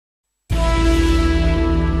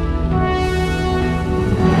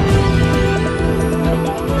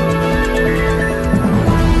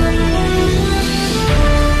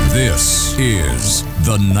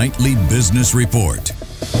The Nightly Business Report.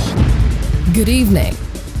 Good evening.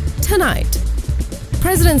 Tonight,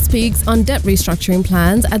 President speaks on debt restructuring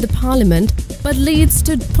plans at the Parliament but leads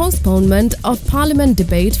to postponement of Parliament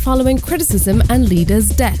debate following criticism and leader's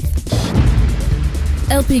death.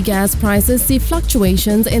 LP gas prices see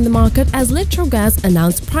fluctuations in the market as Litrogas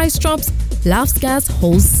announced price drops. Laughs Gas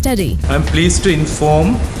holds steady. I am pleased to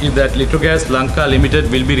inform you that Litrogas Lanka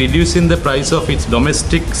Limited will be reducing the price of its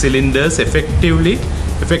domestic cylinders effective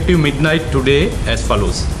midnight today as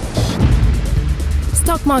follows.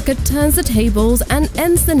 Stock market turns the tables and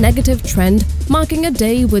ends the negative trend, marking a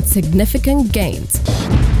day with significant gains.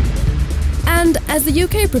 And as the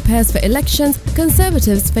UK prepares for elections,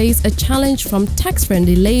 Conservatives face a challenge from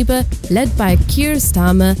tax-friendly Labour led by Keir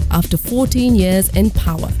Starmer after 14 years in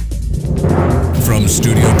power. From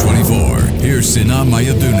Studio 24, here's Sina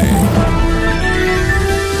Mayadune.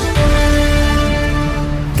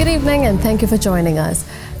 Good evening and thank you for joining us.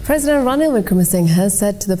 President Ranil Wickremesinghe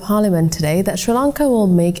said to the Parliament today that Sri Lanka will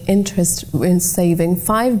make interest in saving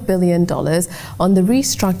 $5 billion on the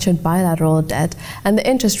restructured bilateral debt, and the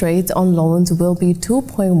interest rates on loans will be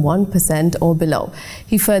 2.1% or below.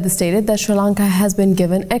 He further stated that Sri Lanka has been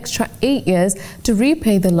given extra 8 years to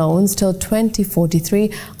repay the loans till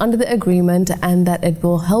 2043 under the agreement, and that it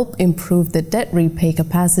will help improve the debt repay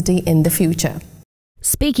capacity in the future.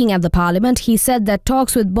 Speaking at the Parliament, he said that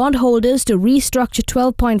talks with bondholders to restructure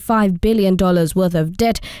 $12.5 billion worth of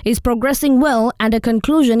debt is progressing well and a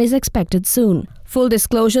conclusion is expected soon. Full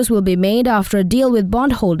disclosures will be made after a deal with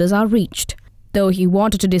bondholders are reached. Though he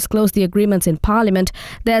wanted to disclose the agreements in Parliament,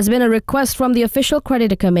 there has been a request from the Official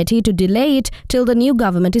Creditor Committee to delay it till the new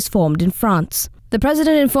government is formed in France. The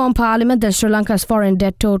President informed Parliament that Sri Lanka's foreign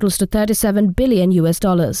debt totals to $37 billion.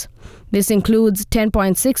 This includes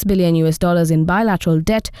 $10.6 billion in bilateral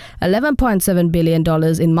debt, $11.7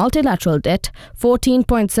 billion in multilateral debt,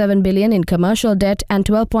 $14.7 billion in commercial debt, and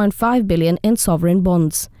 $12.5 billion in sovereign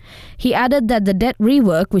bonds. He added that the debt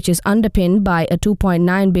rework, which is underpinned by a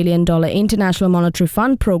 $2.9 billion International Monetary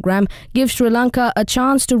Fund program, gives Sri Lanka a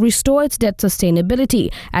chance to restore its debt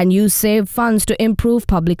sustainability and use saved funds to improve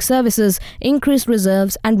public services, increase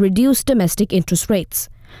reserves, and reduce domestic interest rates.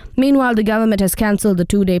 Meanwhile, the government has cancelled the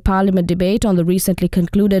two-day Parliament debate on the recently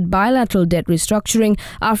concluded bilateral debt restructuring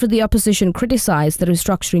after the opposition criticised the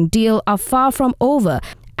restructuring deal are far from over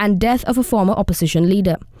and death of a former opposition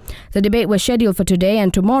leader. The debate was scheduled for today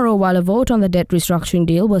and tomorrow, while a vote on the debt restructuring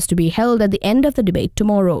deal was to be held at the end of the debate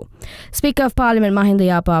tomorrow. Speaker of Parliament Mahinda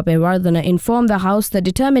Yapa informed the House the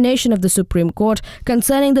determination of the Supreme Court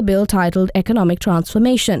concerning the bill titled Economic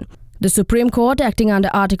Transformation. The Supreme Court, acting under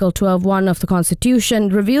Article 12(1) of the Constitution,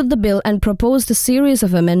 reviewed the bill and proposed a series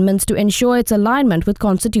of amendments to ensure its alignment with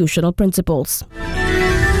constitutional principles.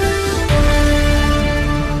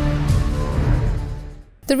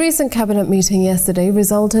 The recent cabinet meeting yesterday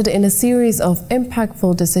resulted in a series of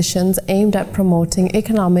impactful decisions aimed at promoting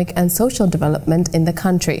economic and social development in the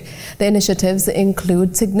country. The initiatives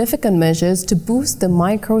include significant measures to boost the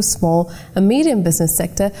micro, small and medium business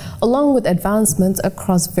sector, along with advancements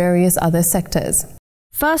across various other sectors.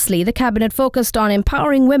 Firstly, the cabinet focused on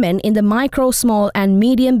empowering women in the micro, small and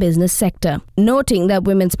medium business sector. Noting that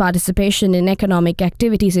women's participation in economic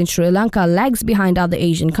activities in Sri Lanka lags behind other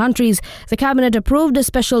Asian countries, the cabinet approved a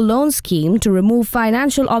special loan scheme to remove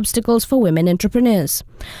financial obstacles for women entrepreneurs.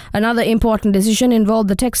 Another important decision involved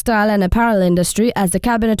the textile and apparel industry, as the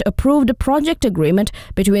cabinet approved a project agreement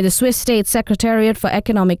between the Swiss State Secretariat for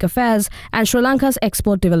Economic Affairs and Sri Lanka's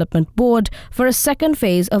Export Development Board for a second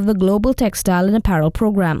phase of the Global Textile and Apparel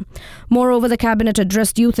Program. Moreover, the cabinet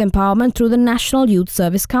addressed youth empowerment through the National Youth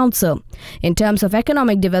Service Council. In terms of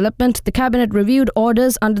economic development, the cabinet reviewed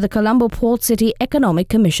orders under the Colombo Port City Economic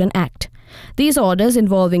Commission Act. These orders,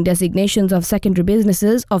 involving designations of secondary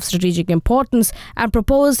businesses of strategic importance and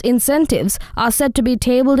proposed incentives, are said to be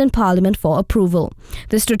tabled in Parliament for approval.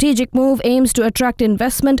 The strategic move aims to attract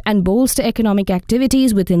investment and bolster economic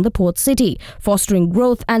activities within the port city, fostering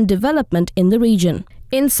growth and development in the region.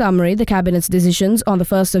 In summary, the Cabinet's decisions on the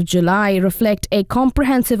 1st of July reflect a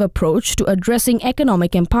comprehensive approach to addressing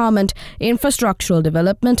economic empowerment, infrastructural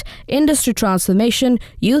development, industry transformation,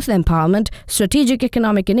 youth empowerment, strategic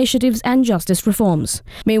economic initiatives and justice reforms.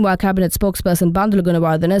 Meanwhile, Cabinet spokesperson Bandulu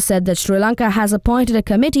Gunawardena said that Sri Lanka has appointed a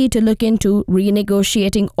committee to look into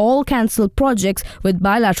renegotiating all cancelled projects with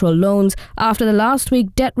bilateral loans after the last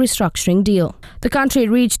week debt restructuring deal. The country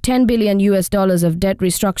reached $10 billion of debt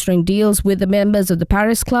restructuring deals with the members of the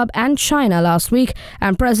Paris Club and China last week,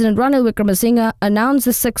 and President Ranil Wickremesinghe announced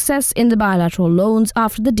the success in the bilateral loans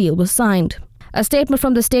after the deal was signed. A statement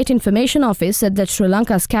from the State Information Office said that Sri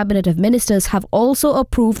Lanka's cabinet of ministers have also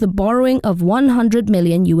approved the borrowing of $100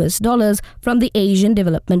 million from the Asian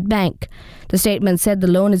Development Bank. The statement said the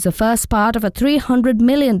loan is the first part of a $300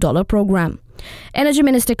 million program. Energy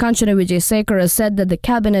Minister Kanchana Wijesekara said that the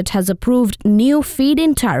cabinet has approved new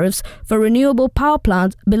feed-in tariffs for renewable power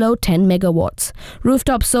plants below 10 megawatts.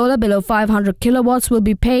 Rooftop solar below 500 kilowatts will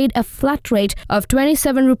be paid a flat rate of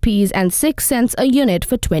 27 rupees and 6 cents a unit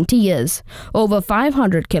for 20 years. Over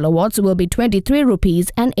 500 kilowatts will be 23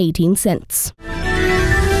 rupees and 18 cents.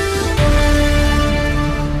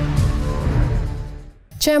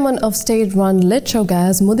 Chairman of state-run Litro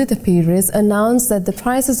Gas Mudita Pires announced that the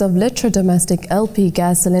prices of Litro domestic LP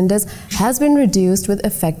gas cylinders has been reduced with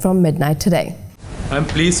effect from midnight today. I am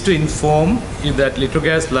pleased to inform you that Litro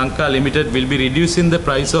Gas Lanka Limited will be reducing the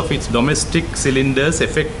price of its domestic cylinders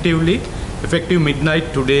effective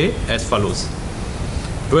midnight today as follows.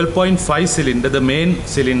 12.5 cylinder, the main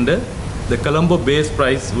cylinder, the Colombo base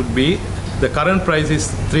price would be, the current price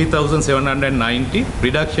is 3,790,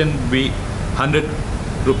 reduction will be 100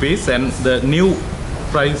 rupees, and the new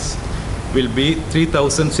price will be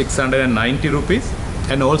 3,690 rupees,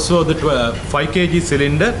 and also the 5 kg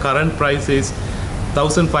cylinder current price is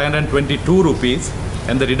 1,522 rupees,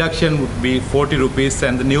 and the reduction would be 40 rupees,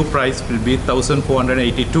 and the new price will be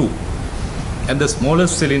 1,482. And the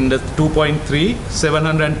smallest cylinder 2.3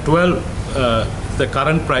 712 the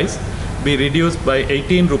current price be reduced by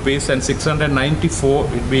 18 rupees, and 694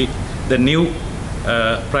 will be the new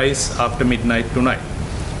price after midnight tonight.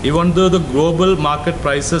 Even though the global market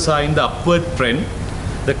prices are in the upward trend,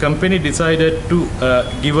 the company decided to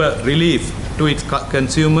give a relief to its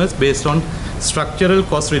consumers based on structural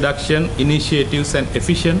cost reduction initiatives and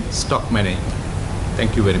efficient stock management.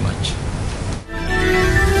 Thank you very much.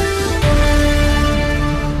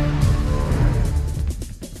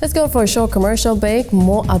 Let's go for a short commercial break.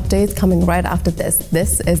 More updates coming right after this.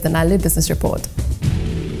 This is the Nightly Business Report.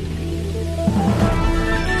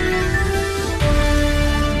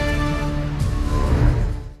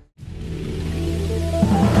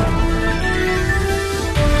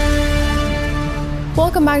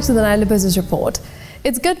 Welcome back to the Nightly Business Report.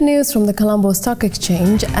 It's good news from the Colombo Stock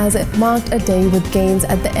Exchange as it marked a day with gains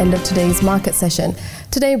at the end of today's market session.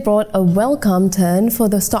 Today brought a welcome turn for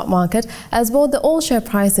the stock market as both the All-Share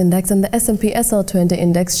Price Index and the S&P SL20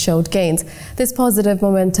 Index showed gains. This positive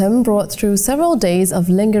momentum brought through several days of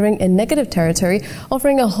lingering in negative territory,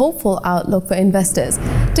 offering a hopeful outlook for investors.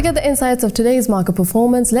 To get the insights of today's market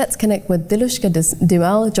performance, let's connect with Dilushka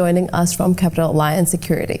Diwal joining us from Capital Alliance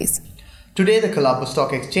Securities. Today, the Colombo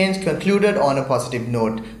Stock Exchange concluded on a positive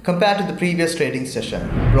note compared to the previous trading session,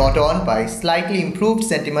 brought on by slightly improved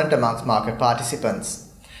sentiment amongst market participants.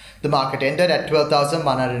 The market ended at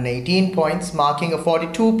 12,118 points, marking a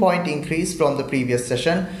 42-point increase from the previous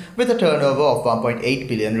session with a turnover of 1.8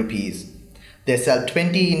 billion rupees. The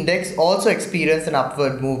SL20 index also experienced an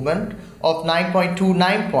upward movement of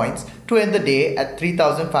 9.29 points to end the day at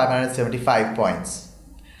 3,575 points.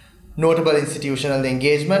 Notable institutional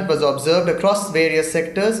engagement was observed across various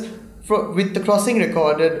sectors, with the crossing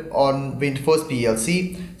recorded on Windforce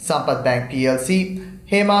PLC, Sampath Bank PLC,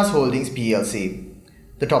 Hemas Holdings PLC.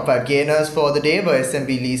 The top 5 gainers for the day were SMB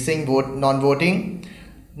Leasing non-voting,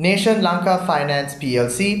 Nation Lanka Finance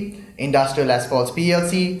PLC, Industrial Asphalts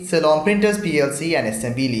PLC, Ceylon Printers PLC and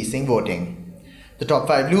SMB Leasing voting. The top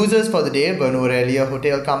 5 losers for the day were Norelia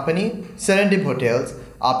Hotel Company, Serendip Hotels,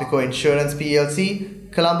 Apico Insurance PLC,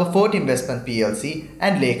 Colombo Fort Investment PLC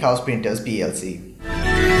and Lake House Printers PLC.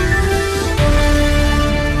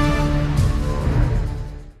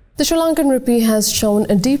 The Sri Lankan rupee has shown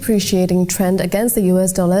a depreciating trend against the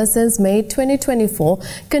US dollar since May 2024,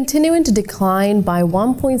 continuing to decline by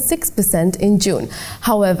 1.6% in June.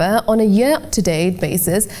 However, on a year-to-date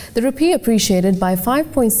basis, the rupee appreciated by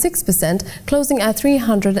 5.6%, closing at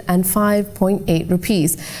 305.8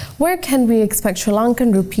 rupees. Where can we expect Sri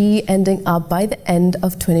Lankan rupee ending up by the end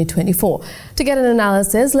of 2024? To get an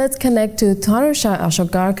analysis, let's connect to Tarusha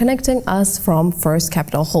Ashogar, connecting us from First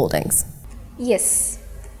Capital Holdings. Yes.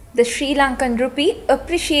 The Sri Lankan rupee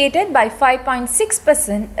appreciated by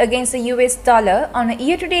 5.6% against the US dollar on a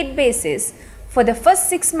year-to-date basis for the first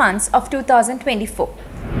 6 months of 2024.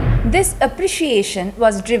 This appreciation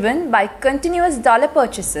was driven by continuous dollar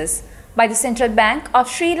purchases by the Central Bank of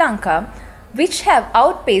Sri Lanka, which have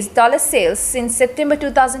outpaced dollar sales since September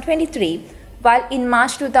 2023, while in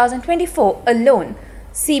March 2024 alone,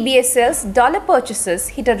 CBSL's dollar purchases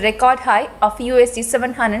hit a record high of USD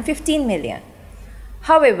 715 million.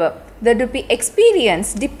 However, the rupee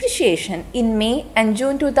experienced depreciation in May and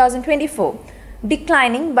June 2024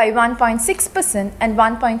 declining by 1.6% and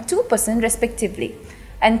 1.2% respectively,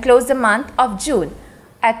 and closed the month of June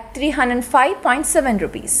at 305.7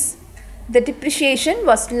 rupees. The depreciation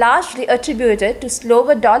was largely attributed to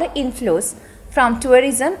slower dollar inflows from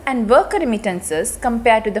tourism and worker remittances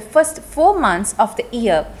compared to the first 4 months of the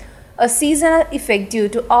year, a seasonal effect due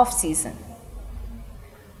to off-season.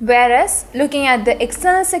 Whereas, looking at the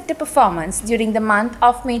external sector performance during the month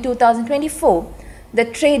of May 2024, the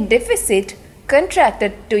trade deficit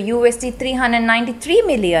contracted to USD 393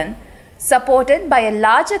 million, supported by a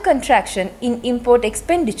larger contraction in import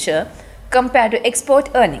expenditure compared to export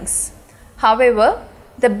earnings. However,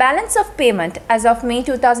 the balance of payment as of May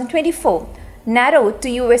 2024 narrowed to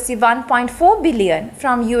USD 1.4 billion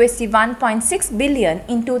from USD 1.6 billion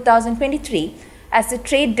in 2023 as the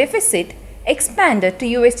trade deficit expanded to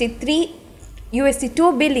USD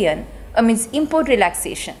 2 billion amidst import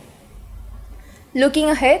relaxation. Looking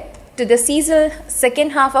ahead to the seasonal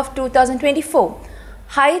second half of 2024,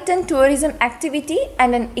 heightened tourism activity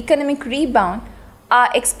and an economic rebound are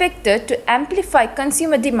expected to amplify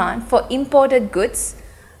consumer demand for imported goods,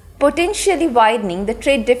 potentially widening the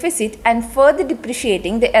trade deficit and further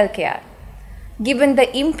depreciating the LKR. Given the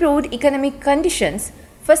improved economic conditions,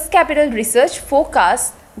 First Capital Research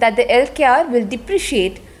forecasts that the LKR will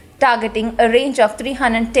depreciate, targeting a range of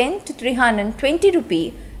 310 to 320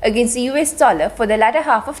 rupee against the US dollar for the latter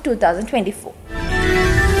half of 2024.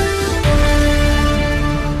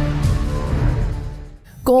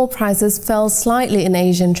 Gold prices fell slightly in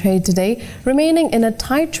Asian trade today, remaining in a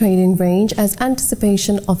tight trading range as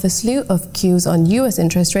anticipation of a slew of cues on US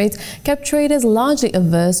interest rates kept traders largely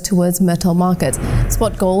averse towards metal markets.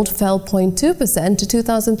 Spot gold fell 0.2% to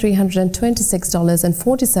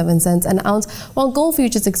 $2,326.47 an ounce, while gold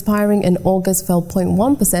futures expiring in August fell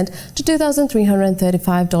 0.1% to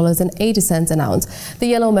 $2,335.80 an ounce. The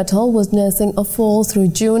yellow metal was nursing a fall through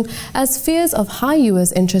June as fears of high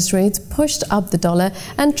US interest rates pushed up the dollar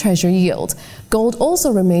and treasury yield. Gold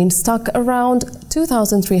also remained stuck around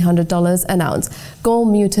 $2,300 an ounce. Gold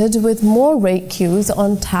muted with more rate cues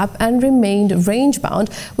on tap and remained range-bound,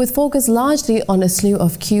 with focus largely on a slew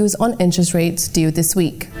of cues on interest rates due this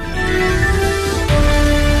week.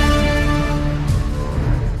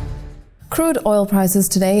 Crude oil prices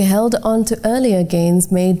today held on to earlier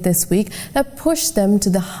gains made this week that pushed them to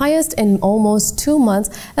the highest in almost 2 months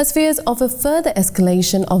as fears of a further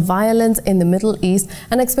escalation of violence in the Middle East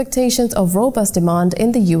and expectations of robust demand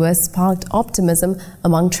in the US sparked optimism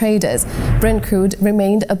among traders. Brent crude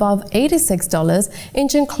remained above $86,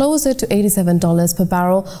 inching closer to $87 per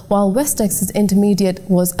barrel, while West Texas Intermediate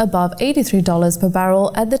was above $83 per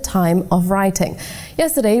barrel at the time of writing.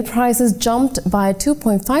 Yesterday, prices jumped by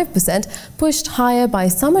 2.5%, pushed higher by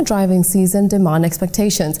summer driving season demand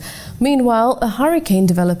expectations. Meanwhile, a hurricane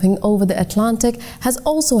developing over the Atlantic has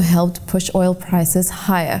also helped push oil prices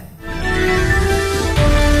higher.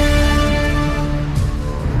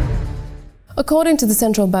 According to the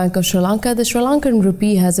Central Bank of Sri Lanka, the Sri Lankan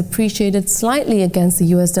rupee has appreciated slightly against the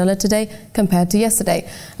US dollar today compared to yesterday.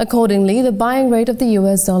 Accordingly, the buying rate of the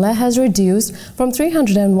US dollar has reduced from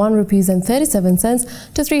 301 rupees and 37 cents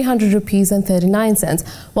to 300 rupees and 39 cents,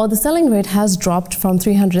 while the selling rate has dropped from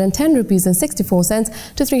 310 rupees and 64 cents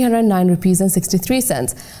to 309 rupees and 63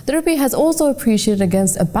 cents. The rupee has also appreciated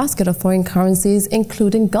against a basket of foreign currencies,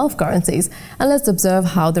 including Gulf currencies. And let's observe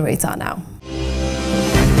how the rates are now.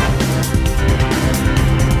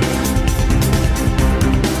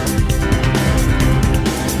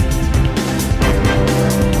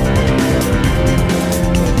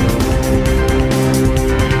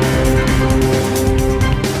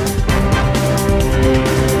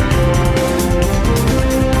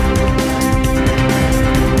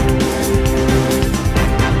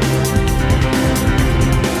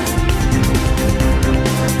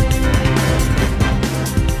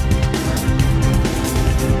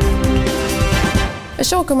 A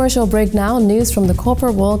short commercial break now. News from the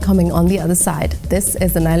corporate world coming on the other side. This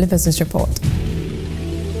is the Nightly Business Report.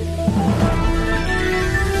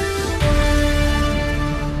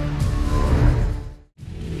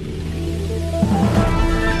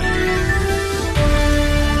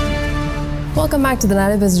 Welcome back to the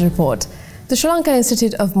Nightly Business Report. The Sri Lanka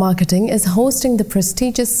Institute of Marketing is hosting the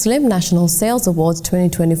prestigious Slim National Sales Awards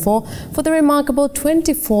 2024 for the remarkable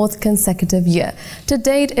 24th consecutive year. To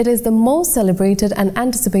date, it is the most celebrated and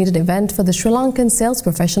anticipated event for the Sri Lankan sales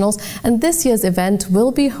professionals, and this year's event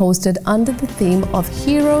will be hosted under the theme of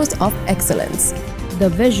Heroes of Excellence. The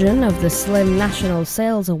vision of the Slim National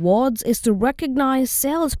Sales Awards is to recognize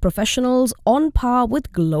sales professionals on par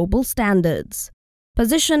with global standards.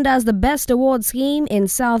 Positioned as the best award scheme in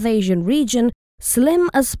South Asian region, Slim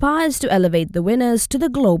aspires to elevate the winners to the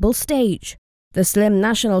global stage. The Slim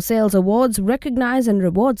National Sales Awards recognize and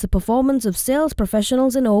rewards the performance of sales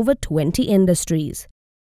professionals in over 20 industries.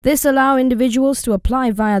 This allows individuals to apply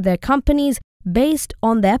via their companies based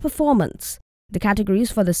on their performance. The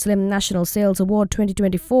categories for the Slim National Sales Award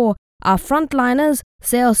 2024 are frontliners,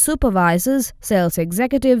 sales supervisors, sales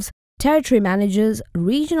executives, territory managers,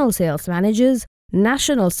 regional sales managers,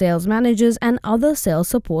 national sales managers, and other sales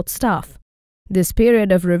support staff. This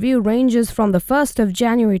period of review ranges from the 1st of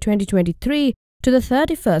January 2023 to the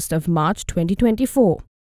 31st of March 2024.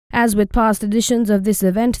 As with past editions of this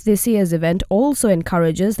event, this year's event also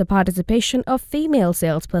encourages the participation of female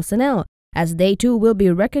sales personnel, as they too will be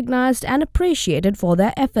recognized and appreciated for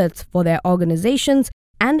their efforts for their organizations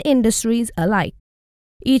and industries alike.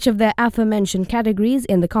 Each of their aforementioned categories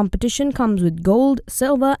in the competition comes with gold,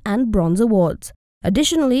 silver, and bronze awards.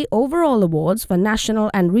 Additionally, overall awards for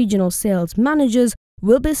national and regional sales managers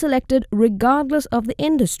will be selected regardless of the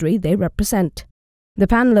industry they represent. The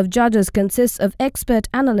panel of judges consists of expert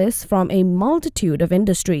analysts from a multitude of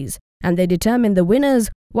industries, and they determine the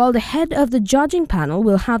winners, while the head of the judging panel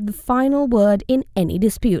will have the final word in any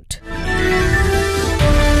dispute.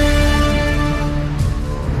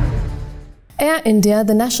 Air India,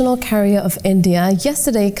 the national carrier of India,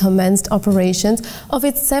 yesterday commenced operations of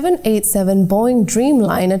its 787 Boeing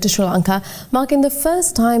Dreamliner to Sri Lanka, marking the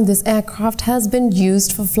first time this aircraft has been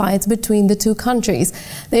used for flights between the two countries.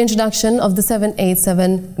 The introduction of the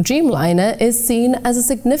 787 Dreamliner is seen as a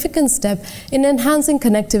significant step in enhancing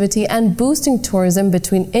connectivity and boosting tourism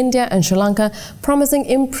between India and Sri Lanka, promising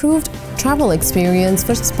improved travel experience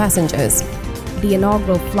for passengers. The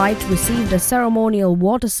inaugural flight received a ceremonial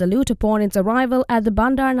water salute upon its arrival at the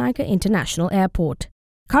Bandaranaike International Airport.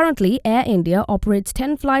 Currently, Air India operates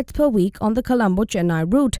 10 flights per week on the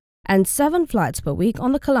Colombo-Chennai route and 7 flights per week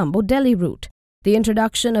on the Colombo-Delhi route. The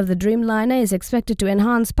introduction of the Dreamliner is expected to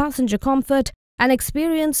enhance passenger comfort and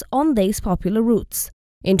experience on these popular routes.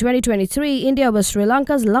 In 2023, India was Sri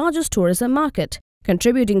Lanka's largest tourism market,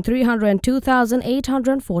 contributing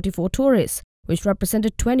 302,844 tourists, which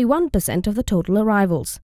represented 21% of the total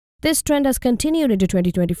arrivals. This trend has continued into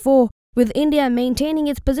 2024, with India maintaining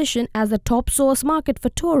its position as the top source market for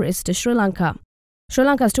tourists to Sri Lanka. Sri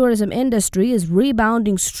Lanka's tourism industry is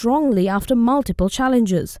rebounding strongly after multiple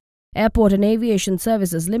challenges. Airport and Aviation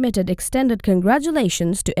Services Limited extended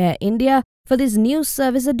congratulations to Air India for this new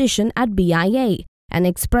service addition at BIA and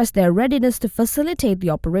expressed their readiness to facilitate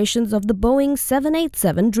the operations of the Boeing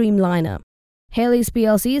 787 Dreamliner. Haley's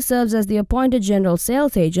PLC serves as the appointed General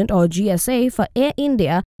Sales Agent or GSA for Air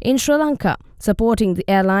India in Sri Lanka, supporting the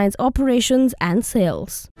airline's operations and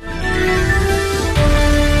sales.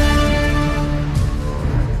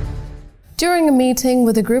 During a meeting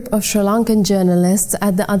with a group of Sri Lankan journalists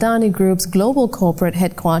at the Adani Group's global corporate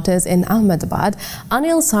headquarters in Ahmedabad,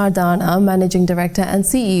 Anil Sardana, Managing Director and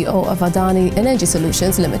CEO of Adani Energy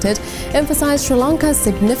Solutions Limited, emphasized Sri Lanka's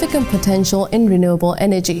significant potential in renewable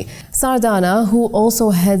energy. Sardana, who also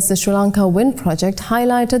heads the Sri Lanka Wind Project,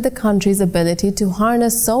 highlighted the country's ability to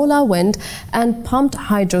harness solar, wind and pumped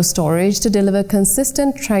hydro storage to deliver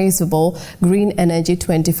consistent, traceable green energy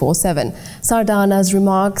 24/7. Sardana's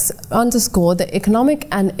remarks underscore the economic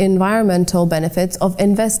and environmental benefits of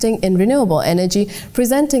investing in renewable energy,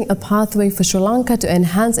 presenting a pathway for Sri Lanka to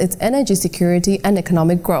enhance its energy security and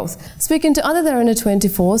economic growth. Speaking to Other Derana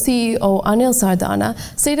 24, CEO Anil Sardana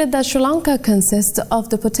stated that Sri Lanka consists of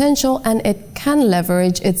the potential and it can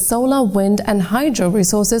leverage its solar, wind and hydro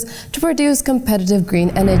resources to produce competitive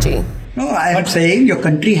green energy. No, I am saying your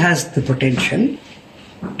country has the potential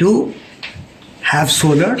to have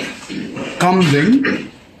solar, come wind,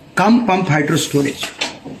 come pump hydro storage,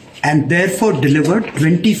 and therefore deliver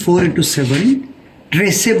 24/7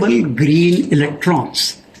 traceable green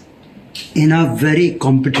electrons in a very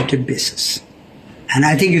competitive basis. And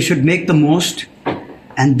I think you should make the most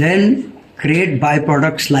and then create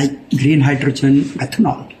byproducts like green hydrogen,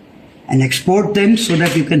 ethanol, and export them so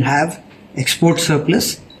that you can have export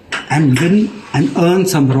surplus and win and earn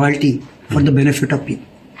some royalty for the benefit of people.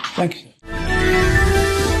 Thank you.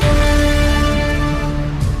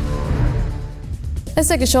 Let's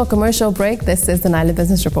take a short commercial break. This is the Nightly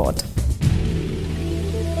Business Report.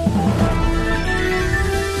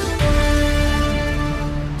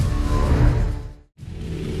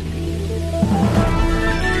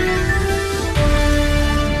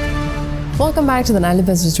 Welcome back to the Nightly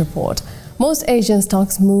Business Report. Most Asian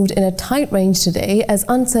stocks moved in a tight range today as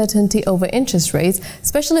uncertainty over interest rates,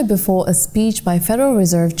 especially before a speech by Federal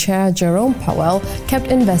Reserve Chair Jerome Powell, kept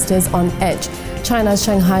investors on edge. China's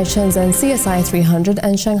Shanghai Shenzhen CSI 300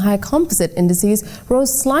 and Shanghai Composite indices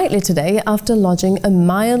rose slightly today after lodging a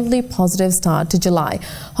mildly positive start to July.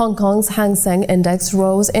 Hong Kong's Hang Seng Index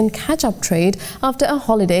rose in catch-up trade after a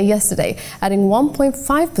holiday yesterday, adding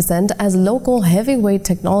 1.5% as local heavyweight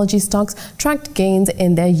technology stocks tracked gains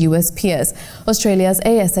in their US peers. Australia's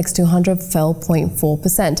ASX 200 fell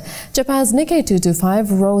 0.4%. Japan's Nikkei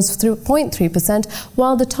 225 rose 0.3%,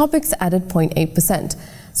 while the Topix added 0.8%.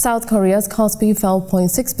 South Korea's Kospi fell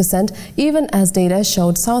 0.6%, even as data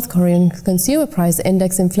showed South Korean consumer price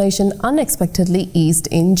index inflation unexpectedly eased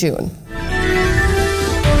in June.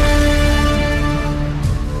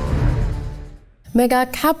 Mega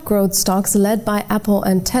cap growth stocks led by Apple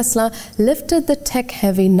and Tesla lifted the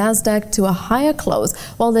tech-heavy Nasdaq to a higher close,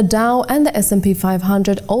 while the Dow and the S&P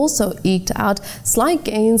 500 also eked out slight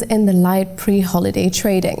gains in the light pre-holiday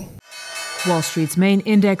trading. Wall Street's main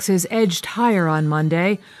indexes edged higher on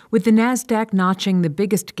Monday, with the Nasdaq notching the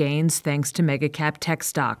biggest gains thanks to mega-cap tech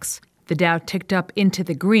stocks. The Dow ticked up into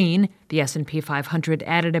the green, the S&P 500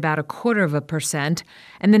 added about 0.25%,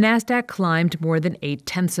 and the Nasdaq climbed more than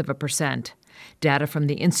 0.8%. Data from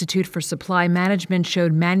the Institute for Supply Management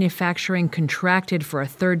showed manufacturing contracted for a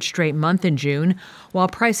third straight month in June, while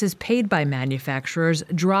prices paid by manufacturers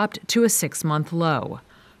dropped to a 6-month low.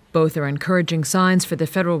 Both are encouraging signs for the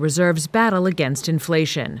Federal Reserve's battle against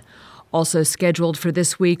inflation. Also scheduled for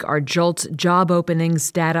this week are JOLTS job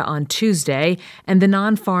openings data on Tuesday and the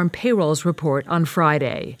non-farm payrolls report on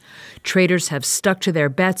Friday. Traders have stuck to their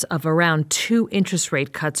bets of around 2 interest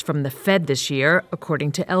rate cuts from the Fed this year,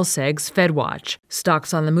 according to LSEG's FedWatch.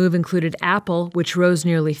 Stocks on the move included Apple, which rose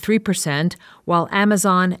nearly 3%, while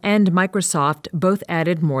Amazon and Microsoft both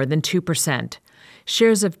added more than 2%.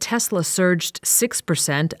 Shares of Tesla surged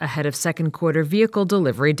 6% ahead of second quarter vehicle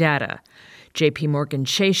delivery data. J.P. Morgan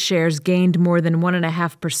Chase shares gained more than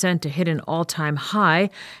 1.5% to hit an all-time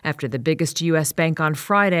high after the biggest U.S. bank on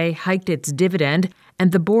Friday hiked its dividend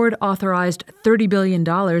and the board authorized $30 billion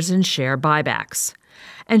in share buybacks.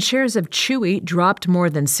 And shares of Chewy dropped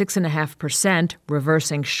more than 6.5%,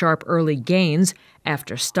 reversing sharp early gains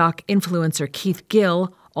after stock influencer Keith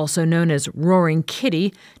Gill, also known as Roaring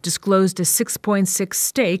Kitty, disclosed a 6.6%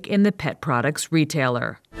 stake in the pet products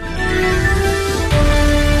retailer.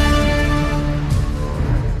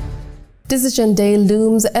 Decision day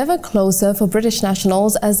looms ever closer for British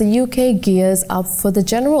nationals as the UK gears up for the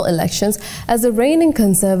general elections, as the reigning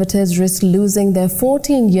Conservatives risk losing their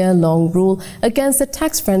 14-year-long rule against the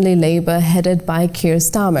tax-friendly Labour headed by Keir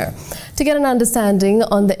Starmer. To get an understanding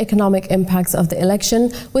on the economic impacts of the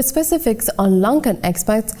election, with specifics on Lankan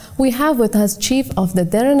expats, we have with us Chief of the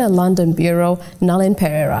Derana London Bureau, Nalin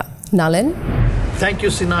Pereira. Nalin? Thank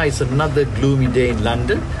you, Sina. It's another gloomy day in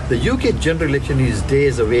London. The UK general election is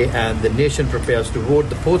days away and the nation prepares to vote.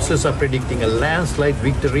 The pollsters are predicting a landslide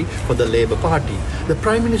victory for the Labour Party. The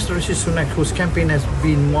Prime Minister Rishi Sunak, whose campaign has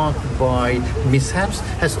been marked by mishaps,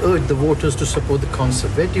 has urged the voters to support the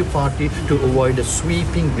Conservative Party to avoid a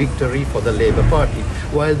sweeping victory for the Labour Party,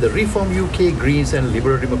 while the Reform UK, Greens and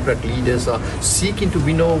Liberal Democrat leaders are seeking to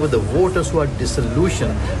win over the voters who are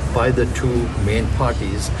disillusioned by the two main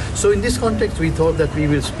parties. So in this context, we thought that we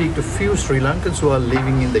will speak to few Sri Lankans who are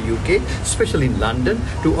living in the UK, especially in London,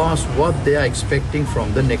 to ask what they are expecting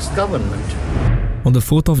from the next government. On the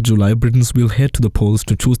 4th of July, Britons will head to the polls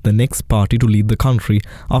to choose the next party to lead the country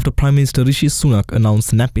after Prime Minister Rishi Sunak announced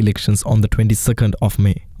snap elections on the 22nd of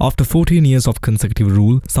May. After 14 years of consecutive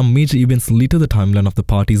rule, some major events litter the timeline of the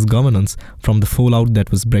party's governance, from the fallout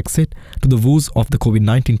that was Brexit to the woes of the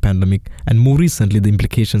COVID-19 pandemic and more recently the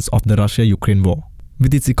implications of the Russia-Ukraine war.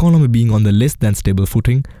 With its economy being on the less than stable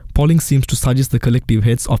footing, polling seems to suggest the collective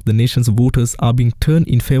heads of the nation's voters are being turned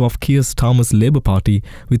in favour of Keir Starmer's Labour Party,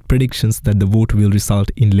 with predictions that the vote will result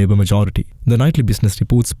in Labour majority. The Nightly Business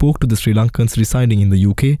Report spoke to the Sri Lankans residing in the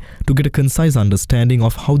UK to get a concise understanding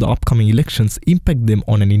of how the upcoming elections impact them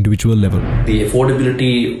on an individual level. The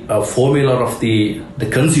affordability formula of the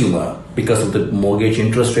consumer, because of the mortgage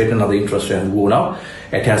interest rate and other interest rate have gone up,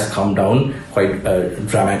 it has come down quite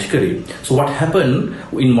dramatically. So what happened,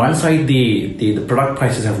 in one side the product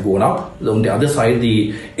prices have gone up, on the other side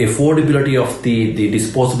the affordability of the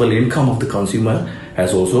disposable income of the consumer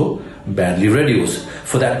has also badly reduced.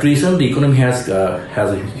 For that reason, the economy has a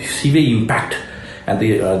severe impact, and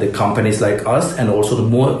the companies like us and also the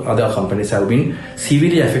more other companies have been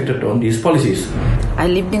severely affected on these policies. I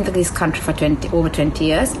lived in this country for over 20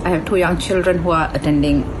 years. I have 2 young children who are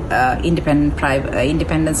attending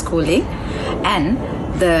independent schooling, and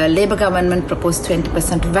the Labour government proposed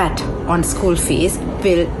 20% VAT on school fees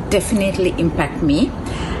will definitely impact me,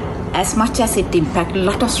 as much as it impacts a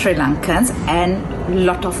lot of Sri Lankans, and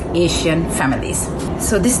lot of Asian families.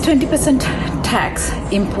 So this 20% tax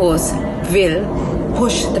imposed will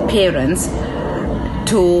push the parents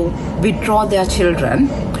to withdraw their children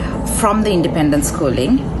from the independent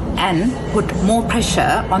schooling and put more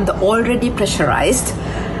pressure on the already pressurized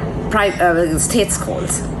state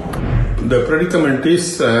schools. The predicament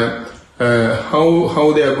is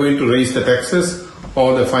how they are going to raise the taxes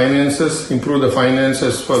or the finances, improve the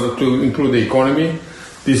finances to improve the economy.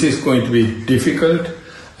 This is going to be difficult.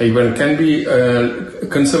 Even can be a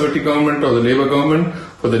conservative government or the Labour government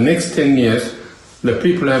for the next 10 years. The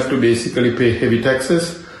people have to basically pay heavy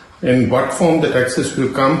taxes. In what form the taxes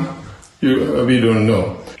will come, we don't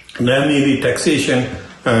know. There may be taxation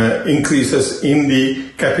increases in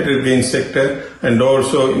the capital gain sector and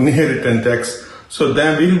also inheritance tax. So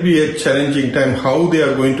there will be a challenging time. How they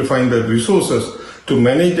are going to find the resources to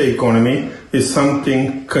manage the economy is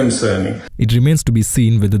something concerning. It remains to be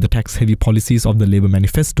seen whether the tax-heavy policies of the Labour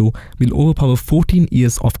manifesto will overpower 14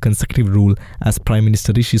 years of consecutive rule as Prime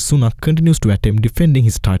Minister Rishi Sunak continues to attempt defending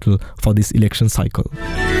his title for this election cycle.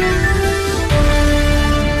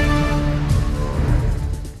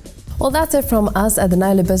 Well, that's it from us at the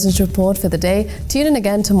Nile Business Report for the day. Tune in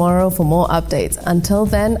again tomorrow for more updates. Until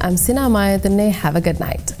then, I'm Sina Mayadune. Have a good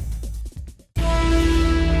night.